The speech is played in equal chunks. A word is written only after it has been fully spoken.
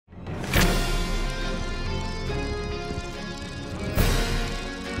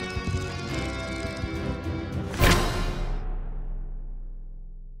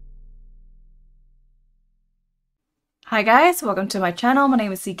Hi guys, welcome to my channel. My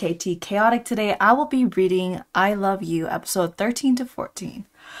name is CKT Chaotic. Today I will be reading I Love You, episode 13 to 14.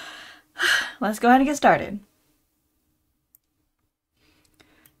 Let's go ahead and get started.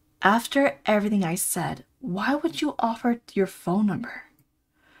 After everything I said, why would you offer your phone number?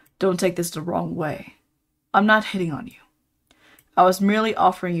 Don't take this the wrong way. I'm not hitting on you. I was merely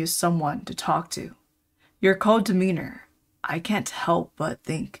offering you someone to talk to. Your cold demeanor, I can't help but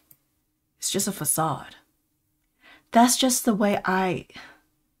think, it's just a facade. That's just the way I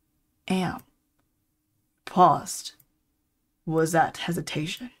am. Paused. Was that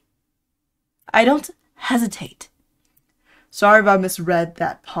hesitation? I don't hesitate. Sorry if I misread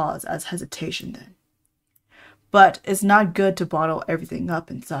that pause as hesitation then. But it's not good to bottle everything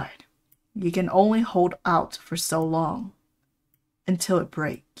up inside. You can only hold out for so long until it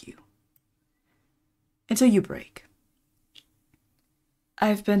breaks you. Until you break.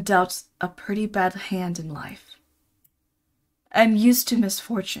 I've been dealt a pretty bad hand in life. I'm used to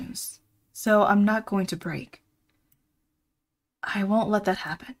misfortunes, so I'm not going to break. I won't let that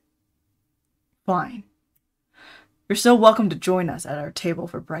happen. Fine. You're still welcome to join us at our table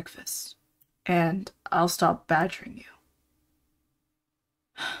for breakfast, and I'll stop badgering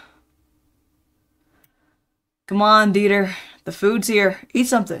you. Come on, Dieter. The food's here. Eat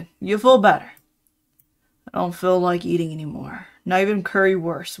something. You'll feel better. I don't feel like eating anymore. Not even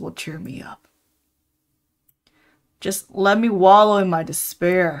currywurst will cheer me up. Just let me wallow in my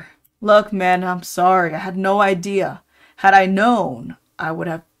despair. Look, man, I'm sorry. I had no idea. Had I known, I would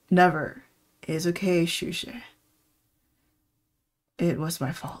have never. It's okay, Shin-Ae. It was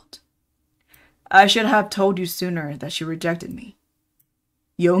my fault. I should have told you sooner that she rejected me.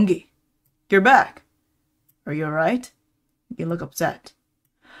 Yoongi, you're back. Are you alright? You look upset.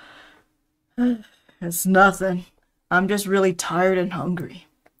 It's nothing. I'm just really tired and hungry.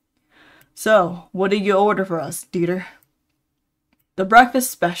 So, what did you order for us, Dieter? The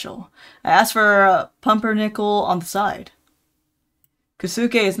breakfast special. I asked for a pumpernickel on the side.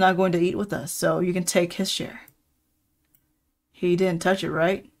 Kusuke is not going to eat with us, so you can take his share. He didn't touch it,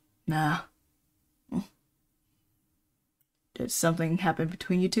 right? Nah. Did something happen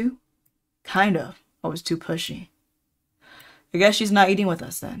between you two? Kind of. I was too pushy. I guess she's not eating with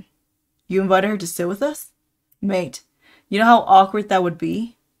us then. You invited her to sit with us? Mate, you know how awkward that would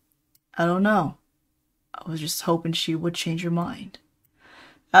be? I don't know. I was just hoping she would change her mind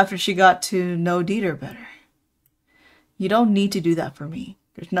after she got to know Dieter better. You don't need to do that for me.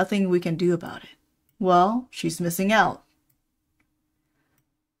 There's nothing we can do about it. Well, she's missing out.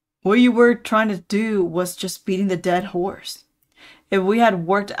 What you were trying to do was just beating the dead horse. If we had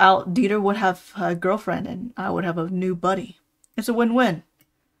worked out, Dieter would have a girlfriend and I would have a new buddy. It's a win-win.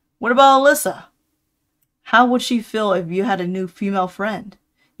 What about Alyssa? How would she feel if you had a new female friend?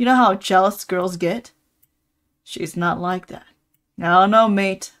 You know how jealous girls get? She's not like that. I don't know,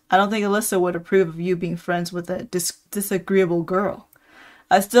 mate. I don't think Alyssa would approve of you being friends with a disagreeable girl.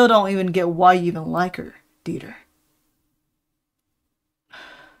 I still don't even get why you even like her, Dieter.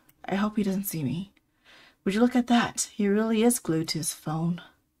 I hope he doesn't see me. Would you look at that? He really is glued to his phone.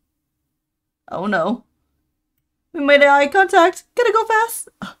 Oh no. We made eye contact. Gotta go fast.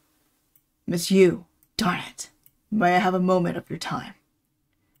 Miss you. Darn it. May I have a moment of your time?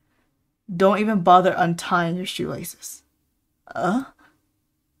 Don't even bother untying your shoelaces. I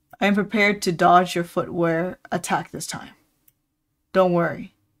am prepared to dodge your footwear attack this time. Don't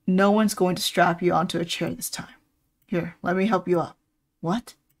worry. No one's going to strap you onto a chair this time. Here, let me help you up.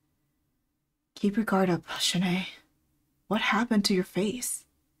 What? Keep your guard up, Shin-Ae. What happened to your face?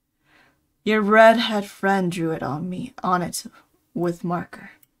 Your redhead friend drew it on it with marker.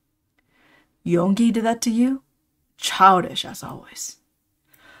 Yoongi did that to you? Childish as always.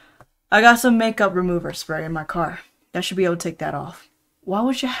 I got some makeup remover spray in my car. That should be able to take that off. Why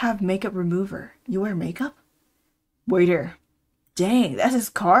would you have makeup remover? You wear makeup? Waiter. Dang, that's his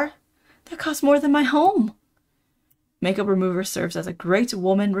car? That costs more than my home. Makeup remover serves as a great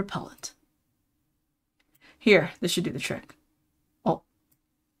woman repellent. Here, this should do the trick. Oh.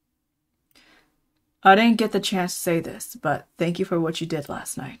 I didn't get the chance to say this, but thank you for what you did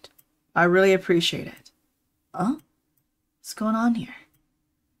last night. I really appreciate it. Huh? What's going on here?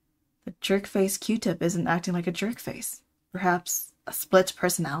 The jerk-face Q-tip isn't acting like a jerk-face. Perhaps a split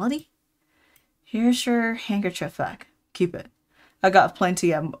personality? Here's your handkerchief back. Keep it. I got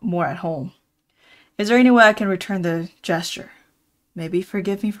plenty more at home. Is there any way I can return the gesture? Maybe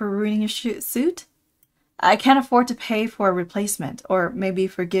forgive me for ruining your suit? I can't afford to pay for a replacement. Or maybe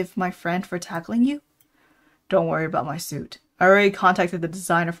forgive my friend for tackling you? Don't worry about my suit. I already contacted the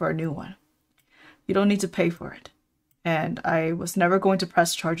designer for a new one. You don't need to pay for it. And I was never going to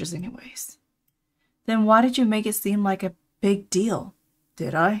press charges anyways. Then why did you make it seem like a big deal?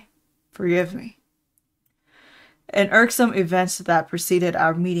 Did I? Forgive me. An irksome event that preceded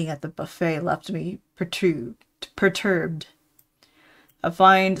our meeting at the buffet left me perturbed. I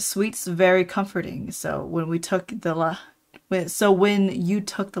find sweets very comforting, so when you took the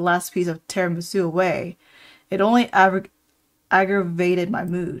last piece of tiramisu away, it only aggravated my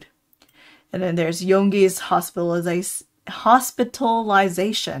mood. And then there's Yoongi's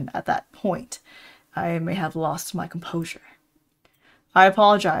hospitalization at that point. I may have lost my composure. I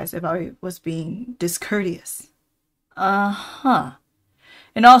apologize if I was being discourteous. Uh-huh.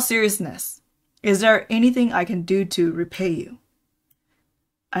 In all seriousness, is there anything I can do to repay you?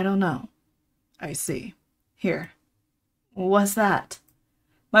 I don't know. I see. Here. What's that?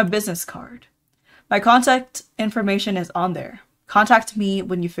 My business card. My contact information is on there. Contact me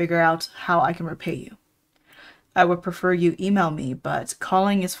when you figure out how I can repay you. I would prefer you email me, but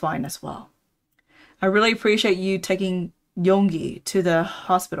calling is fine as well. I really appreciate you taking Yoongi to the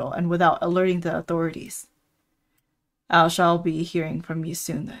hospital and without alerting the authorities. I shall be hearing from you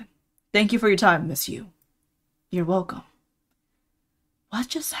soon then. Thank you for your time, Miss Yu. You're welcome. What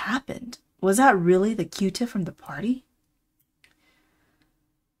just happened? Was that really the Q-tip from the party?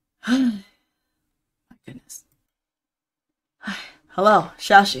 My goodness. Hello,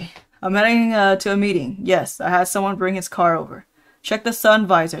 Shashi. I'm heading to a meeting. Yes, I had someone bring his car over. Check the sun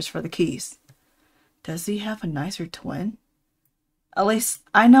visors for the keys. Does he have a nicer twin? At least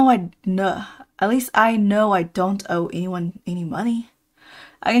I know I don't owe anyone any money.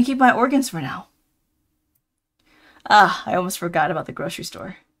 I can keep my organs for now. Ah, I almost forgot about the grocery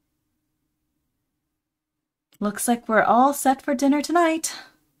store. Looks like we're all set for dinner tonight.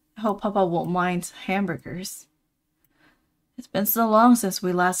 I hope Papa won't mind hamburgers. It's been so long since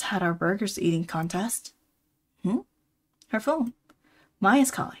we last had our burgers eating contest. Her phone.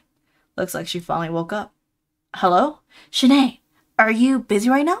 Maya's calling. Looks like she finally woke up. Hello? Shin-Ae, are you busy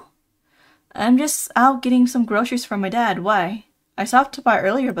right now? I'm just out getting some groceries from my dad. Why? I stopped by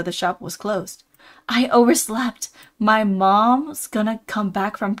earlier, but the shop was closed. I overslept. My mom's gonna come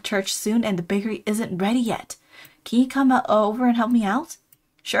back from church soon and the bakery isn't ready yet. Can you come over and help me out?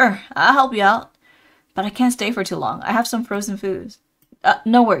 Sure, I'll help you out. But I can't stay for too long. I have some frozen foods.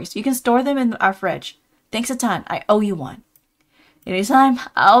 No worries. You can store them in our fridge. Thanks a ton. I owe you one. Anytime.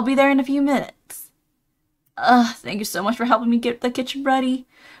 I'll be there in a few minutes. Thank you so much for helping me get the kitchen ready.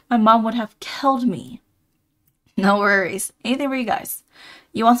 My mom would have killed me. No worries. Anything for you guys.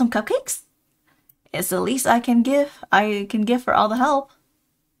 You want some cupcakes? It's the least I can give. For all the help.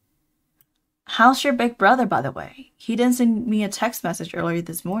 How's your big brother, by the way? He didn't send me a text message earlier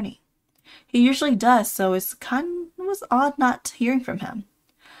this morning. He usually does, so it was odd not hearing from him.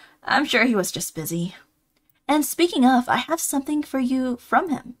 I'm sure he was just busy. And speaking of, I have something for you from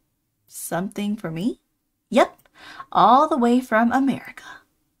him. Something for me? Yep, all the way from America.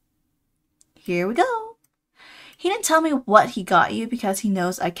 Here we go. He didn't tell me what he got you because he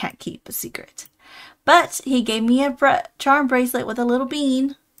knows I can't keep a secret. But he gave me a charm bracelet with a little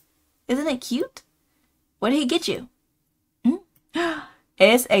bean. Isn't it cute? What did he get you?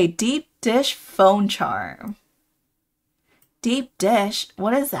 It's a deep dish phone charm. Deep dish?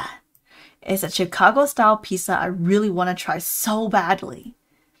 What is that? It's a Chicago-style pizza I really want to try so badly.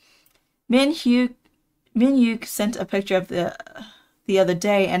 Min Hyuk sent a picture of the other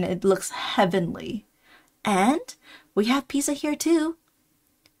day and it looks heavenly. And we have pizza here too.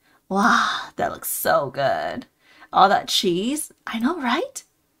 Wow, that looks so good. All that cheese. I know, right?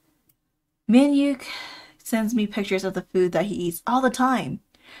 Min Hyuk sends me pictures of the food that he eats all the time.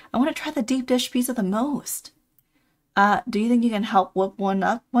 I want to try the deep dish pizza the most. Do you think you can help whip one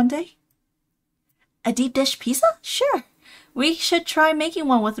up one day? A deep dish pizza? Sure. We should try making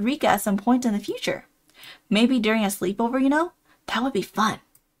one with Rika at some point in the future. Maybe during a sleepover, you know? That would be fun.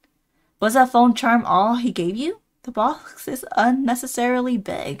 Was that phone charm all he gave you? The box is unnecessarily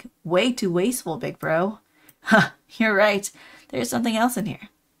big. Way too wasteful, big bro. Huh, you're right. There's something else in here.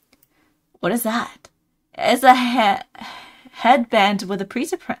 What is that? It's a headband with a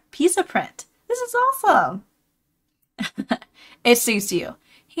pizza print. This is awesome. It suits you.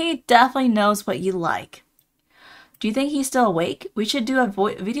 He definitely knows what you like. Do you think he's still awake? We should do a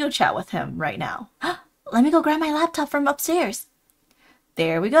video chat with him right now. Let me go grab my laptop from upstairs.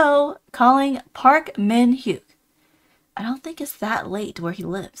 There we go. Calling Park Min Hyuk. I don't think it's that late where he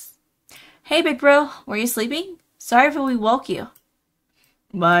lives. Hey, big bro. Were you sleeping? Sorry if we woke you.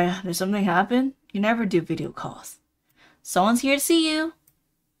 Why, did something happen? You never do video calls. Someone's here to see you.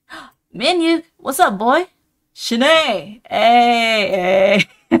 Min Hyuk, what's up, boy? Shin-Ae. Hey.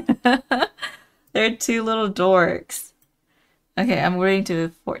 They're two little dorks. Okay, I'm reading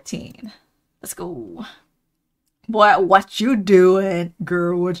to 14. Let's go. Boy, what you doing?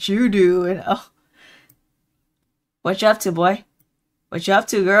 Girl, what you doing? Oh. What you up to, boy? What you up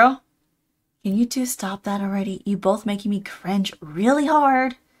to, girl? Can you two stop that already? You both making me cringe really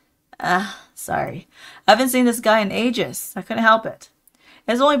hard. Sorry. I haven't seen this guy in ages. I couldn't help it.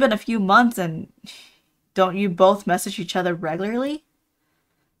 It's only been a few months and don't you both message each other regularly?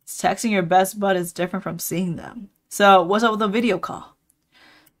 Texting your best bud is different from seeing them. So, what's up with the video call?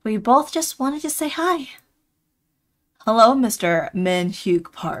 We both just wanted to say hi. Hello, Mr. Min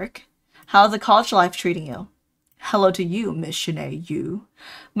Hyuk Park. How's the college life treating you? Hello to you, Miss Shin-Ae, you.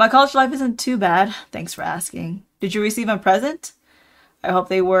 My college life isn't too bad. Thanks for asking. Did you receive a present? I hope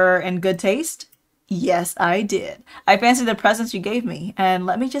they were in good taste. Yes, I did. I fancied the presents you gave me, and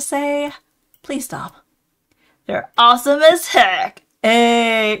let me just say, please stop. They're awesome as heck.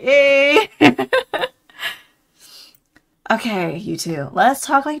 Hey, hey. Okay, you two, let's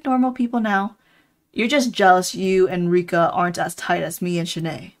talk like normal people now. You're just jealous you and Rika aren't as tight as me and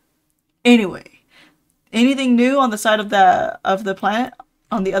Shin-Ae. Anyway, anything new on the side of the planet?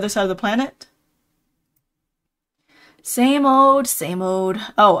 On the other side of the planet? Same old, same old.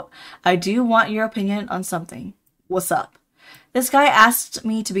 Oh, I do want your opinion on something. What's up? This guy asked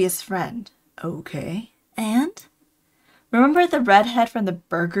me to be his friend. Okay. And? Remember the redhead from the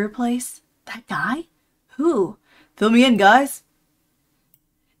burger place? That guy? Who? Fill me in, guys.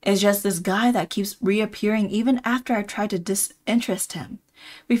 It's just this guy that keeps reappearing even after I tried to disinterest him.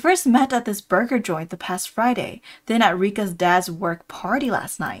 We first met at this burger joint the past Friday, then at Rika's dad's work party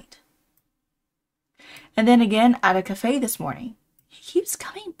last night. And then again at a cafe this morning. He keeps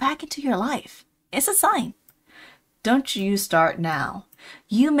coming back into your life. It's a sign. Don't you start now.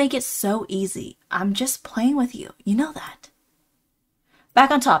 You make it so easy. I'm just playing with you. You know that. Back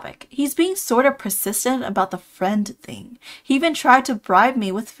on topic. He's being sort of persistent about the friend thing. He even tried to bribe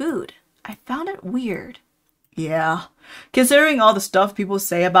me with food. I found it weird. Yeah. Considering all the stuff people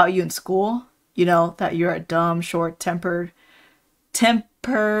say about you in school, you know, that you're a dumb, short-tempered,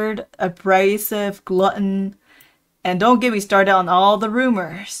 abrasive glutton, and don't get me started on all the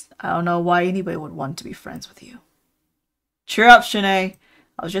rumors. I don't know why anybody would want to be friends with you. Cheer up, Shin-Ae.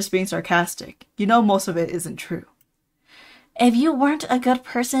 I was just being sarcastic. You know most of it isn't true. If you weren't a good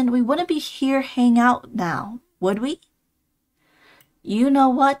person, we wouldn't be here hanging out now, would we? You know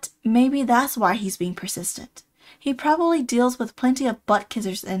what? Maybe that's why he's being persistent. He probably deals with plenty of butt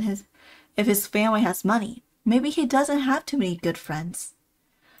kissers if his family has money. Maybe he doesn't have too many good friends.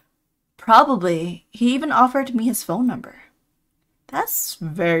 Probably. He even offered me his phone number. That's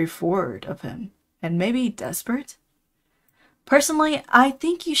very forward of him. And maybe desperate. Personally, I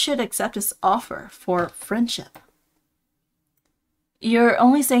think you should accept his offer for friendship. You're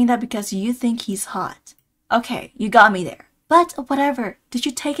only saying that because you think he's hot. Okay, you got me there. But whatever. Did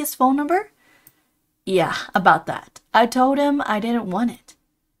you take his phone number? Yeah, about that. I told him I didn't want it.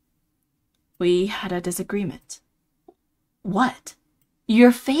 We had a disagreement. What?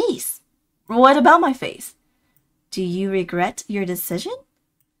 Your face. What about my face? Do you regret your decision?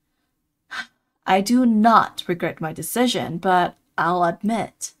 I do not regret my decision, but I'll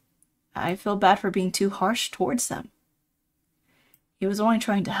admit, I feel bad for being too harsh towards them. He was only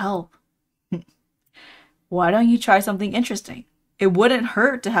trying to help. Why don't you try something interesting? It wouldn't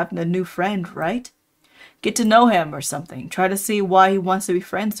hurt to have a new friend, right? Get to know him or something. Try to see why he wants to be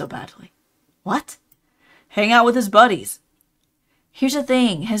friends so badly. What? Hang out with his buddies. Here's the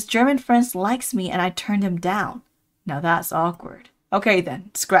thing. His German friends likes me and I turned him down. Now that's awkward. Okay then,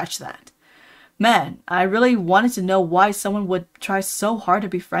 scratch that. Man, I really wanted to know why someone would try so hard to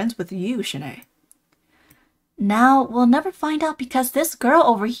be friends with you, Shin-Ae. Now we'll never find out because this girl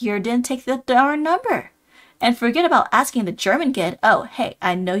over here didn't take the darn number. And forget about asking the German kid, oh, hey,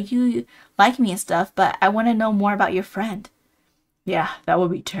 I know you like me and stuff, but I want to know more about your friend. Yeah, that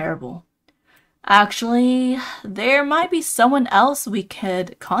would be terrible. Actually, there might be someone else we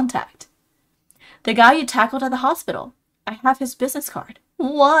could contact. The guy you tackled at the hospital. I have his business card.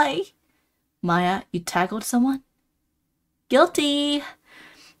 Why? Maya, you tackled someone? Guilty.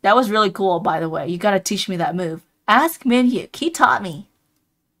 That was really cool, by the way. You gotta teach me that move. Ask Min-Hyuk. He taught me.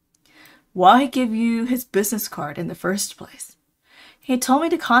 Why give you his business card in the first place? He told me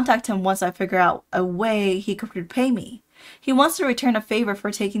to contact him once I figure out a way he could repay me. He wants to return a favor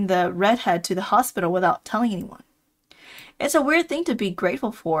for taking the redhead to the hospital without telling anyone. It's a weird thing to be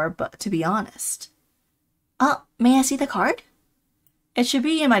grateful for, but to be honest. May I see the card? It should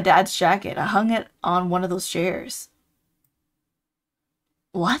be in my dad's jacket. I hung it on one of those chairs.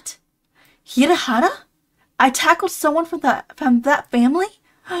 What? Hirahara? I tackled someone from that family?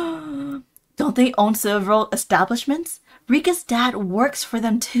 Don't they own several establishments? Rika's dad works for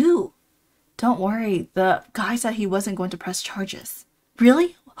them too. Don't worry, the guy said he wasn't going to press charges.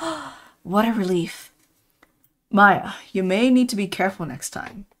 Really? What a relief. Maya, you may need to be careful next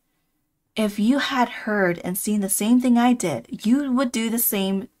time. If you had heard and seen the same thing I did, you would do the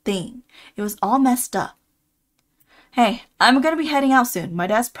same thing. It was all messed up. Hey, I'm gonna be heading out soon. My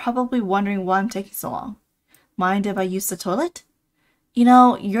dad's probably wondering why I'm taking so long. Mind if I use the toilet? You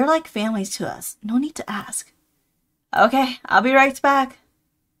know, you're like family to us. No need to ask. Okay, I'll be right back.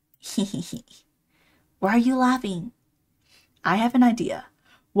 Why are you laughing? I have an idea.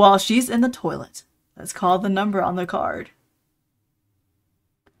 While she's in the toilet, let's call the number on the card.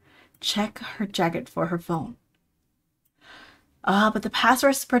 Check her jacket for her phone. But the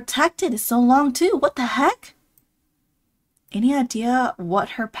password's protected. It's so long too. What the heck? Any idea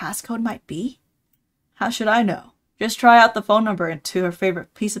what her passcode might be? How should I know? Just try out the phone number into her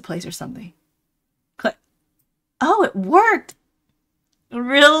favorite pizza place or something. Click. Oh, it worked!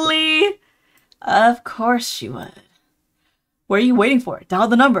 Really? Of course she would. What are you waiting for? Dial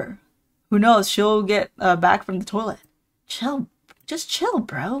the number. Who knows, she'll get back from the toilet. Chill. Just chill,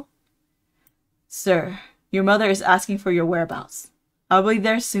 bro. Sir, your mother is asking for your whereabouts. I'll be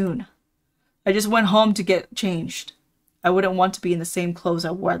there soon. I just went home to get changed. I wouldn't want to be in the same clothes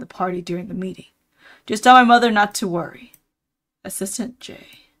I wore at the party during the meeting. Just tell my mother not to worry. Assistant J.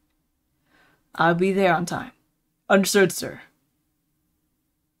 I'll be there on time. Understood, sir.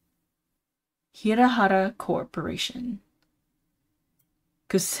 Hirahara Corporation.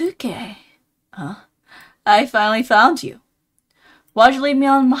 Kusuke. Huh? I finally found you. Why'd you leave me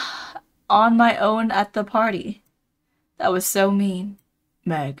on my own at the party? That was so mean.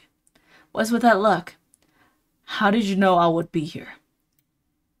 Meg. What's with that look? How did you know I would be here?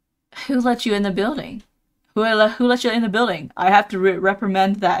 Who let you in the building? Who let you in the building? I have to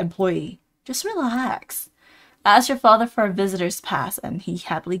reprimand that employee. Just relax. I asked your father for a visitor's pass, and he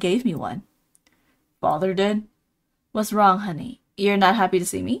happily gave me one. Father did? What's wrong, honey? You're not happy to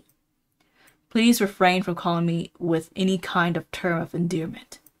see me? Please refrain from calling me with any kind of term of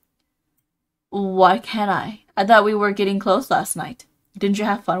endearment. Why can't I? I thought we were getting close last night. Didn't you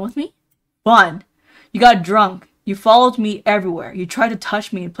have fun with me? Fun? You got drunk. You followed me everywhere. You tried to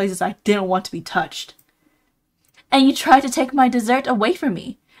touch me in places I didn't want to be touched. And you tried to take my dessert away from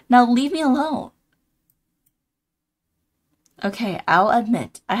me. Now leave me alone. Okay, I'll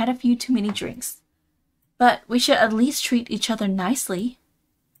admit, I had a few too many drinks. But we should at least treat each other nicely.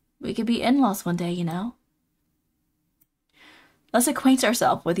 We could be in-laws one day, you know. Let's acquaint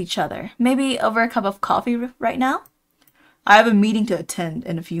ourselves with each other. Maybe over a cup of coffee right now? I have a meeting to attend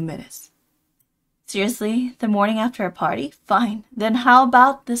in a few minutes. Seriously? The morning after a party? Fine. Then how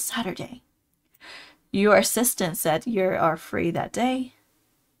about this Saturday? Your assistant said you are free that day.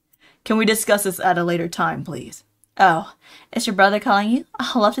 Can we discuss this at a later time, please? Oh, is your brother calling you?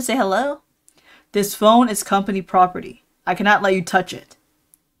 I'd love to say hello. This phone is company property. I cannot let you touch it.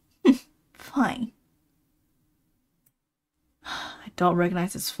 Fine. I don't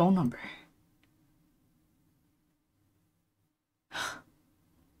recognize his phone number.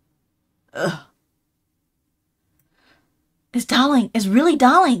 Ugh. It's dialing. It's really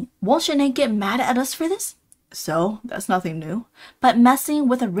dialing. Won't Shin-Ae get mad at us for this? So, that's nothing new. But messing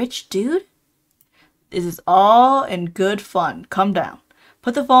with a rich dude? This is all in good fun. Calm down.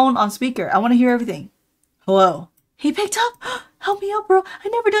 Put the phone on speaker. I want to hear everything. Hello. He picked up. Help me out, bro. I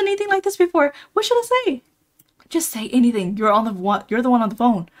never done anything like this before. What should I say? Just say anything. You're the one on the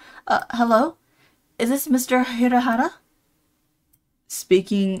phone. Hello? Is this Mr. Hirahara?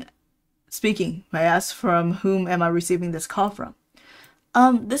 Speaking. May I ask from whom am I receiving this call from?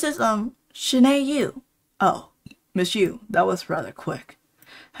 This is, Shin-Ae Yu. Oh, Miss Yu, that was rather quick.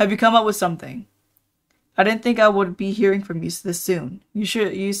 Have you come up with something? I didn't think I would be hearing from you this soon.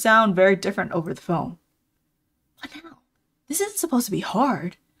 You sound very different over the phone. What now? This isn't supposed to be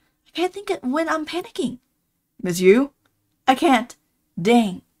hard. I can't think it when I'm panicking. Miss Yu? I can't.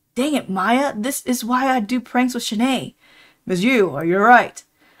 Dang it, Maya. This is why I do pranks with Shin-Ae. Miss Yu, are you alright?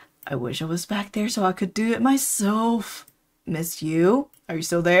 I wish I was back there so I could do it myself. Miss Yu, are you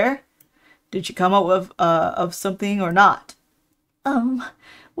still there? Did you come up with of something or not? What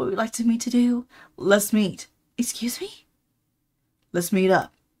would you like me to do? Let's meet. Excuse me? Let's meet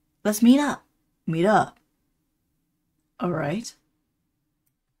up. Let's meet up. Meet up. Alright.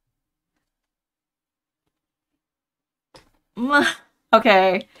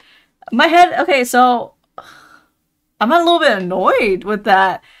 Okay. My head, okay, so I'm a little bit annoyed with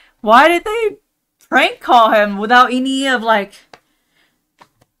that. Why did they prank call him without any of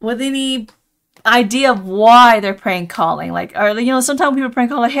with any idea of why they're prank calling? Like, or, you know, sometimes people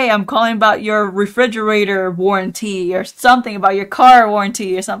prank call like, hey, I'm calling about your refrigerator warranty or something, about your car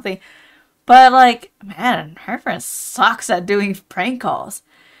warranty or something. But like, man, her friend sucks at doing prank calls.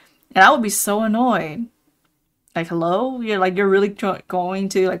 And I would be so annoyed. Like, hello? You're really going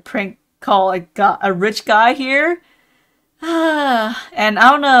to like prank call like a rich guy here? And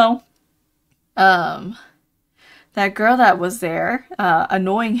I don't know. That girl that was there,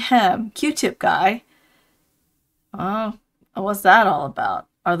 annoying him, Q-tip guy. What's that all about?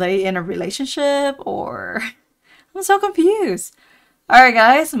 Are they in a relationship or? I'm so confused. Alright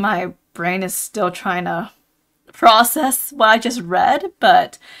guys, my brain is still trying to process what I just read,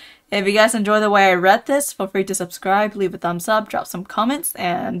 but if you guys enjoy the way I read this, feel free to subscribe, leave a thumbs up, drop some comments,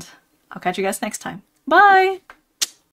 and I'll catch you guys next time. Bye!